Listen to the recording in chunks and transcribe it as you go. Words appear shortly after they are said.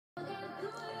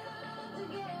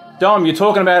Dom, you're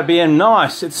talking about being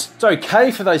nice. It's okay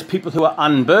for those people who are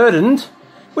unburdened.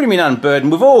 What do you mean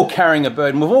unburdened? We're all carrying a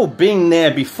burden. We've all been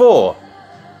there before.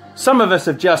 Some of us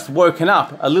have just woken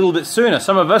up a little bit sooner.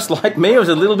 Some of us, like me, it was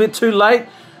a little bit too late.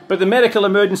 But the medical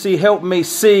emergency helped me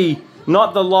see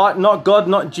not the light, not God,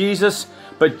 not Jesus,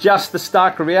 but just the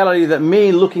stark reality that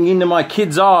me looking into my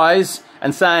kid's eyes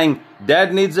and saying,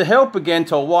 Dad needs a help again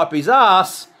to wipe his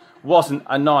ass, wasn't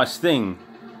a nice thing.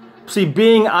 See,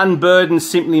 being unburdened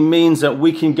simply means that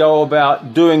we can go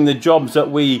about doing the jobs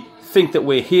that we think that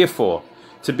we're here for.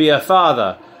 To be a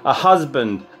father, a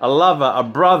husband, a lover, a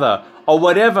brother, or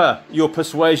whatever your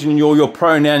persuasion or your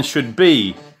pronoun should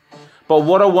be. But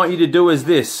what I want you to do is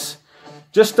this.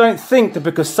 Just don't think that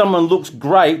because someone looks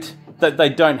great that they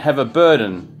don't have a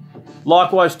burden.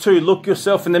 Likewise too, look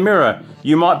yourself in the mirror.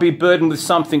 You might be burdened with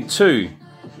something too.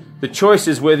 The choice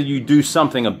is whether you do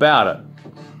something about it.